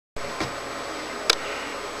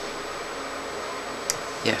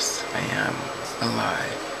Yes, I am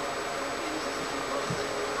alive.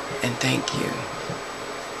 And thank you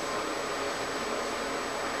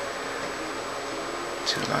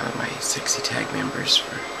to a lot of my Sexy Tag members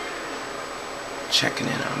for checking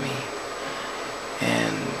in on me.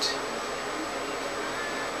 And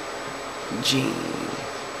Gene,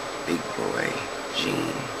 big boy,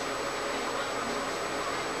 Gene,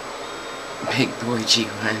 big boy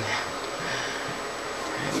G1,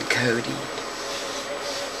 and Cody,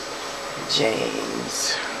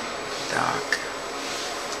 James, Doc,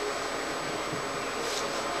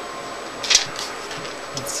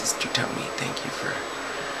 and Sister Tony. Thank you for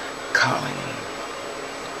calling and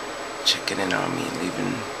checking in on me and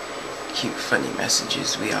leaving cute, funny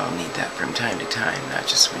messages. We all need that from time to time, not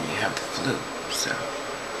just when you have the flu. So,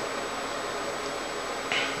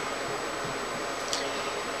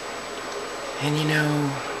 and you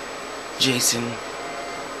know, Jason,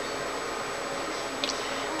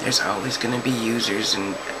 there's always going to be users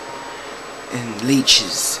and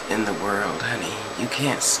leeches in the world, honey. You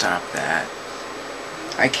can't stop that.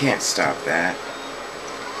 I can't stop that.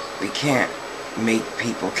 We can't make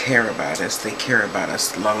people care about us. They care about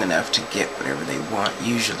us long enough to get whatever they want,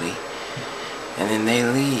 usually, and then they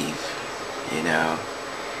leave. You know,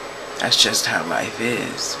 that's just how life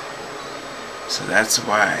is. So that's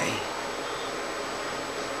why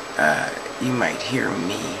you might hear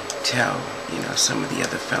me tell, you know, some of the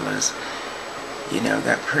other fellas, you know,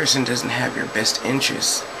 that person doesn't have your best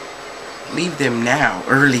interests. Leave them now,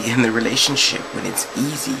 early in the relationship, when it's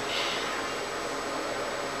easy.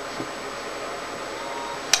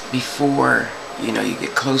 Before, you know, you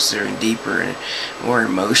get closer and deeper and more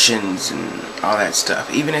emotions and all that stuff.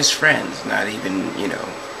 Even as friends, not even, you know,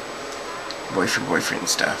 boyfriend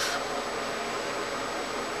stuff.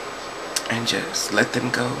 And just let them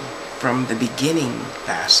go from the beginning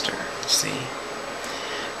faster, see?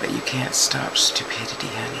 But you can't stop stupidity,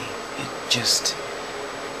 honey. It just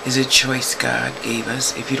is a choice God gave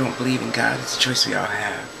us. If you don't believe in God, it's a choice we all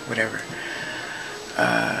have, whatever,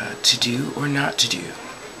 to do or not to do.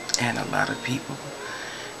 And a lot of people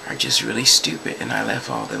are just really stupid, and I left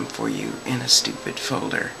all them for you in a stupid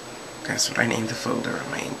folder. That's what I named the folder on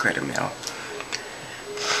my Incredimail.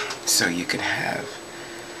 So you can have,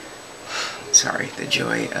 the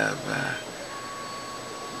joy of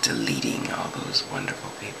deleting all those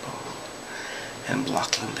wonderful people and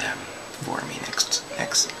blocking them for me next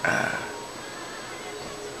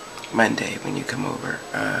Monday when you come over.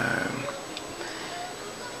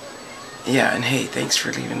 Yeah, and hey, thanks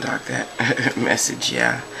for leaving Doc that message.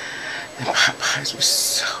 Yeah, and Popeyes was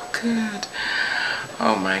so good.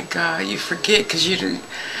 Oh my God, you forget, because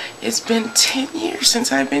it's been 10 years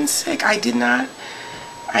since I've been sick. I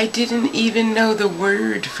didn't even know the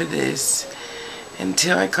word for this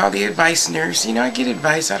until I called the advice nurse. You know, I get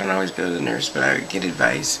advice. I don't always go to the nurse, but I get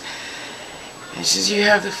advice. And she says, you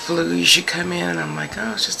have the flu, you should come in. And I'm like,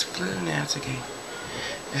 oh, it's just the flu. Nah, it's okay.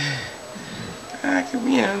 I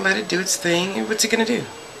can, you know, let it do its thing. What's it gonna do?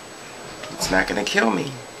 It's not gonna kill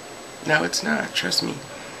me. No, it's not. Trust me.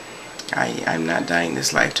 I'm not dying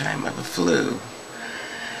this lifetime of a flu.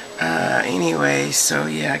 Anyway, so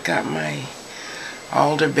yeah, I got my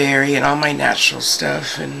elderberry and all my natural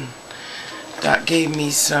stuff, and Doc gave me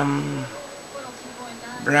some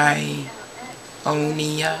bryonia,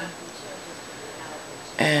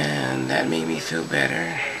 and that made me feel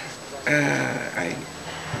better. I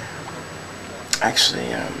actually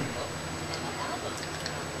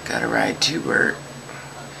got a ride to work.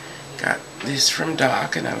 Got this from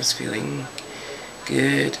Doc, and I was feeling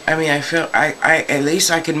good. I mean, I felt at least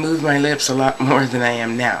I could move my lips a lot more than I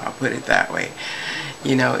am now. I'll put it that way.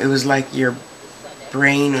 You know, it was like your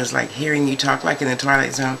brain was like hearing you talk, like in the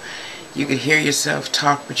Twilight Zone. You could hear yourself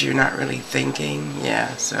talk, but you're not really thinking.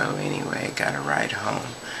 Yeah. So anyway, got a ride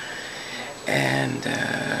home, and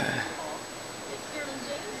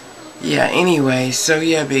yeah. Anyway, so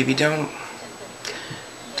yeah, baby, don't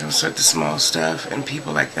sweat the small stuff, and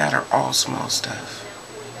people like that are all small stuff,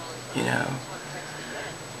 you know.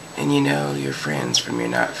 And you know your friends from your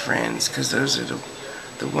not friends, because those are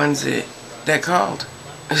the ones that called.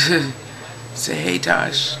 Say, hey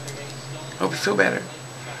Tosh, hope you feel better.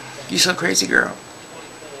 You so crazy, girl.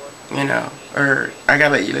 You know, or I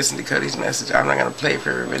gotta let you listen to Cody's message. I'm not gonna play it for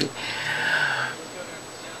everybody.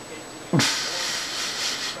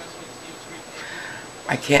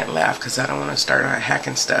 I can't laugh because I don't want to start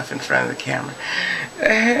hacking stuff in front of the camera.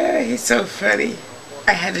 He's so funny.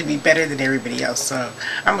 I had to be better than everybody else, so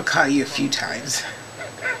I'm going to call you a few times.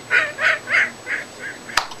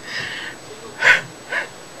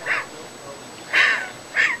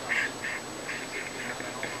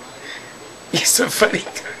 You're so funny.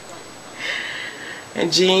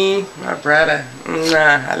 And Gene, my brother,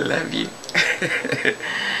 I love you.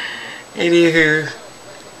 Anywho,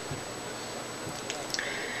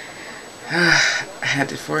 I had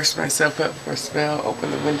to force myself up for a spell,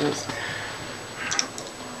 open the windows,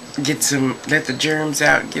 let the germs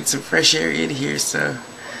out, get some fresh air in here so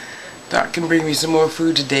Doc can bring me some more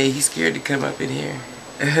food today. He's scared to come up in here.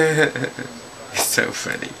 It's so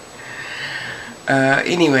funny.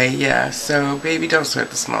 Anyway, yeah, so baby, don't sweat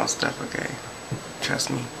the small stuff, okay? Trust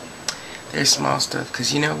me. There's small stuff,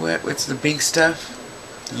 because you know what? What's the big stuff?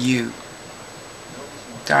 You.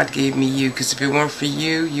 God gave me you, because if it weren't for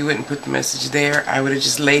you, you wouldn't put the message there. I would have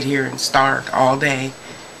just laid here and starved all day,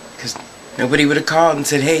 because nobody would have called and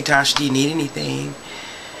said, hey, Tosh, do you need anything?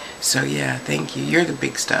 So yeah, thank you. You're the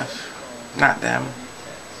big stuff, not them.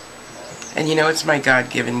 And you know, it's my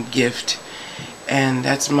God-given gift, and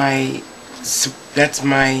that's my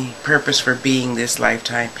purpose for being this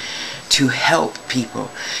lifetime, to help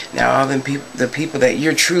people. Now, all them the people that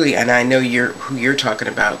you're truly, and I know who you're talking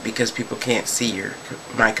about, because people can't see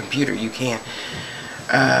my computer. You can't.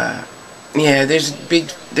 Yeah, there's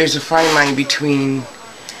a fine line between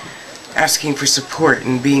asking for support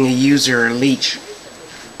and being a user or a leech.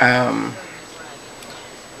 And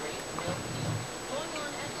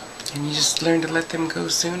you just learn to let them go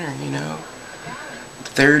sooner, you know. The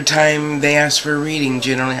third time they ask for a reading,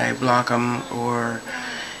 generally I block them, or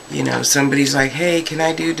you know, somebody's like, hey, can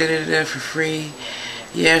I do da-da-da for free?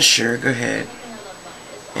 Yeah, sure, go ahead.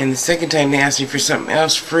 And the second time they ask me for something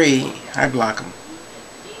else free, I block them.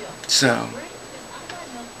 So,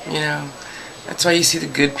 you know, that's why you see the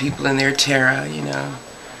good people in there. Tara, you know,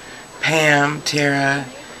 Pam, Tara,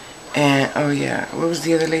 and, oh yeah, what was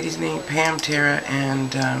the other lady's name? Pam, Tara,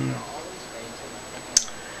 and,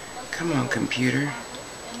 come on, computer.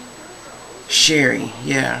 Sherry,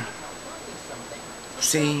 yeah.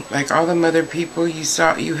 See, like all them other people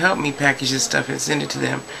you helped me package this stuff and send it to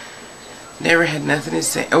them. Never had nothing to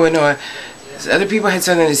say. Oh, no, other people had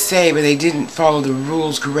something to say, but they didn't follow the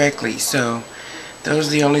rules correctly. So, those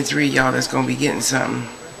are the only three y'all that's going to be getting something.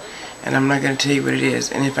 And I'm not going to tell you what it is.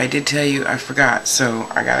 And if I did tell you, I forgot. So,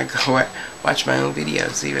 I got to go watch my own video,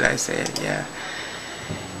 see what I said. Yeah.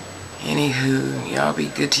 Anywho, y'all be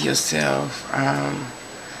good to yourself. I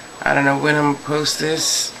don't know when I'm going to post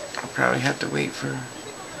this. I'll probably have to wait for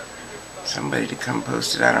somebody to come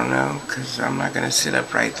post it. I don't know, because I'm not going to sit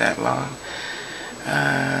upright that long.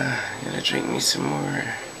 Gonna drink me some more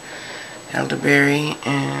elderberry,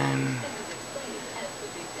 and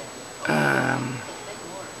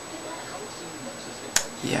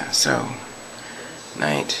yeah, so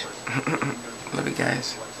night. Love you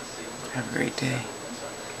guys. Have a great day.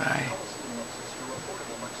 Bye.